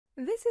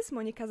This is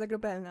Monika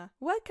Zagrobelna.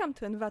 Welcome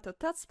to Envato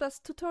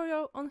Touchspace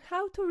tutorial on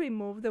how to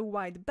remove the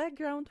white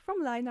background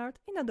from line art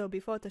in Adobe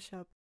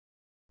Photoshop.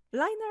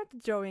 Line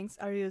art drawings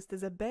are used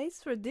as a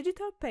base for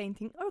digital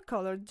painting or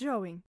colored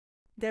drawing.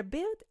 They're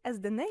built, as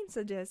the name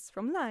suggests,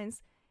 from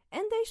lines,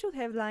 and they should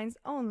have lines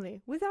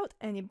only, without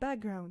any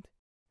background.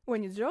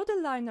 When you draw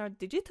the line art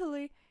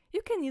digitally,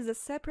 you can use a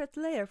separate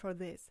layer for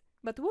this.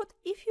 But what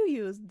if you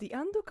used the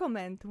undo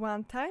command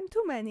one time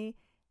too many,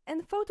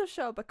 and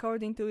Photoshop,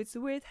 according to its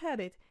weird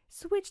habit,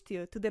 switched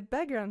you to the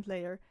background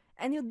layer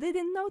and you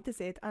didn't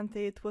notice it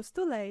until it was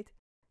too late?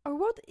 Or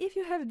what if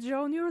you have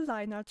drawn your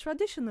line art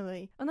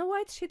traditionally on a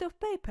white sheet of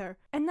paper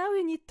and now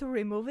you need to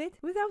remove it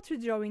without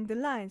redrawing the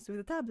lines with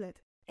a tablet?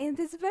 In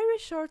this very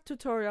short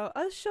tutorial,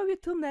 I'll show you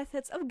two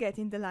methods of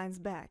getting the lines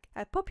back,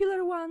 a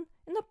popular one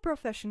and a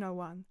professional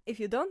one. If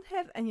you don't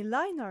have any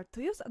line art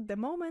to use at the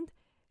moment,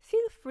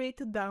 feel free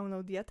to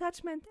download the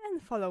attachment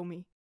and follow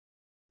me.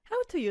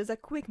 How to use a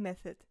quick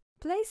method.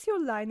 Place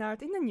your line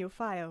art in a new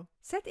file.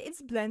 Set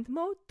its blend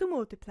mode to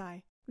multiply.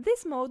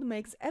 This mode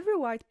makes every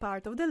white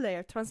part of the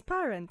layer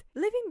transparent,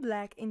 leaving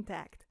black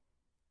intact.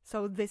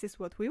 So this is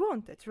what we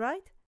wanted,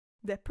 right?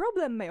 The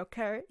problem may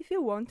occur if you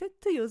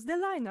wanted to use the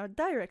line art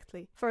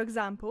directly. For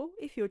example,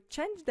 if you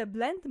change the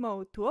blend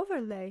mode to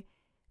overlay,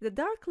 the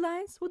dark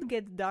lines would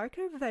get the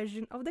darker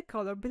version of the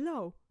color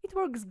below. It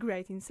works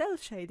great in cel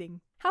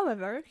shading.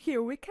 However,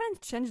 here we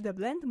can't change the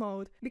blend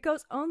mode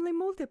because only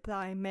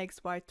multiply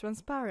makes white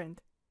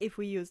transparent. If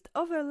we used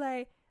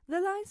overlay, the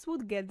lines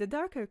would get the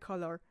darker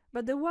color,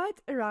 but the white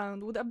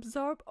around would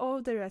absorb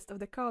all the rest of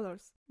the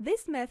colors.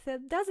 This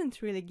method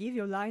doesn't really give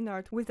you line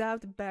art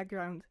without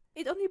background.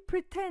 It only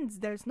pretends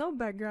there's no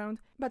background,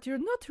 but you're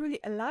not really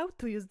allowed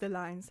to use the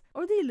lines,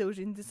 or the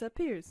illusion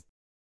disappears.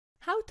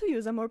 How to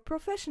use a more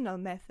professional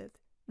method?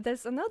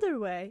 There's another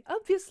way,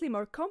 obviously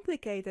more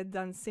complicated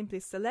than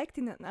simply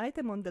selecting an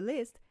item on the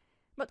list,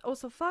 but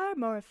also far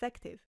more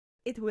effective.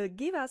 It will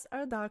give us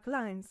our dark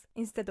lines.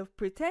 Instead of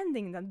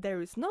pretending that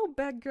there is no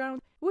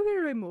background, we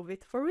will remove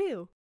it for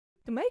real.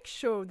 To make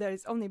sure there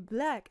is only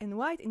black and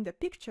white in the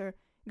picture,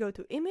 go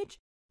to Image,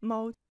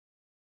 Mode,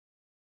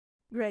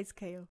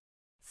 Grayscale.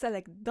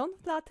 Select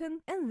Don't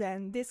Flatten and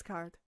then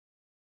Discard.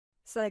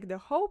 Select the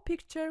whole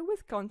picture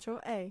with Ctrl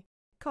A.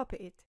 Copy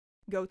it.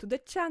 Go to the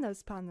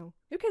Channels panel.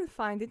 You can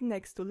find it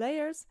next to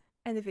Layers,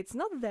 and if it's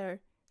not there,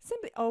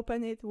 simply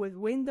open it with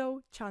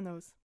Window,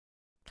 Channels.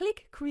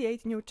 Click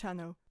Create New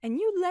Channel. A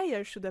new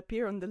layer should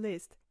appear on the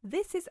list.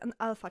 This is an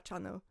alpha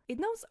channel. It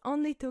knows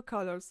only two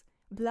colors,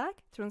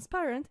 black,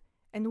 transparent,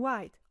 and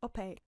white,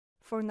 opaque.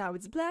 For now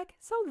it's black,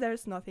 so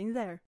there's nothing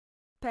there.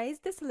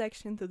 Paste the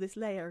selection to this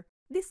layer.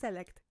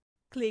 Deselect.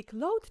 Click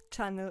Load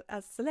Channel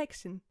as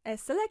Selection. A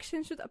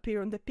selection should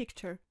appear on the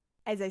picture.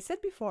 As I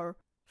said before,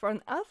 for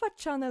an alpha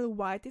channel,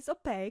 white is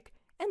opaque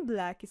and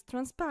black is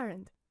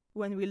transparent.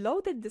 When we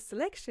loaded the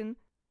selection,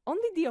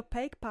 only the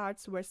opaque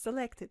parts were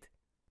selected,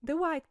 the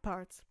white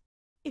parts.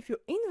 If you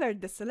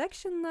invert the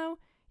selection now,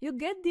 you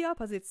get the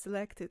opposite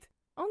selected,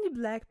 only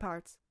black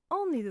parts,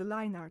 only the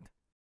line art.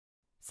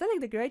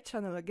 Select the gray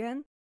channel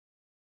again,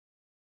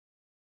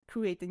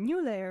 create a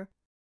new layer,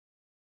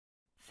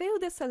 fill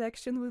the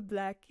selection with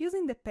black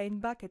using the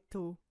Paint Bucket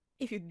tool.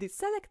 If you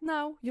deselect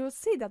now, you'll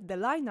see that the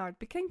line art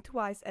became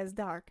twice as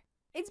dark.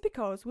 It's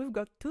because we've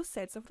got two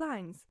sets of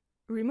lines.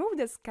 Remove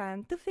the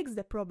scan to fix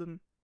the problem.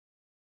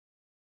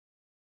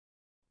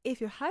 If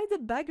you hide the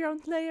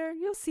background layer,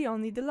 you'll see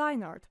only the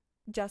line art,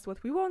 just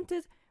what we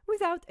wanted,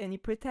 without any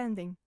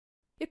pretending.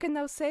 You can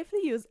now safely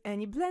use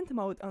any blend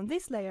mode on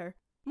this layer.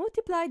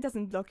 Multiply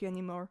doesn't block you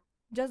anymore.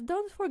 Just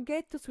don't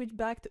forget to switch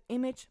back to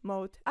Image,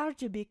 Mode,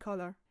 RGB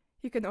color.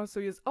 You can also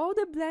use all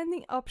the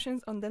blending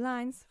options on the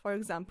lines, for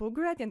example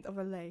gradient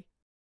overlay.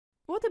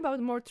 What about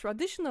more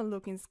traditional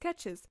looking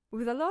sketches,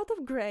 with a lot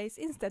of grays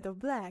instead of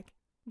black?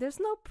 There's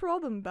no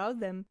problem about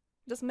them.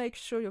 Just make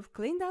sure you've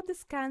cleaned up the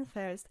scan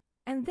first,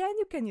 and then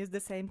you can use the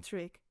same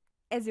trick.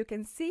 As you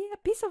can see, a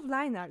piece of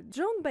line art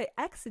drawn by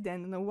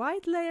accident on a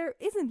white layer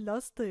isn't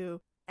lost to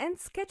you, and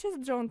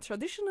sketches drawn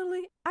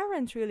traditionally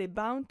aren't really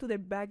bound to their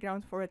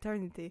background for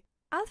eternity.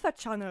 Alpha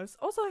channels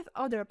also have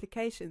other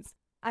applications.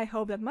 I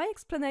hope that my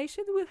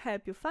explanation will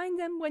help you find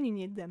them when you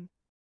need them.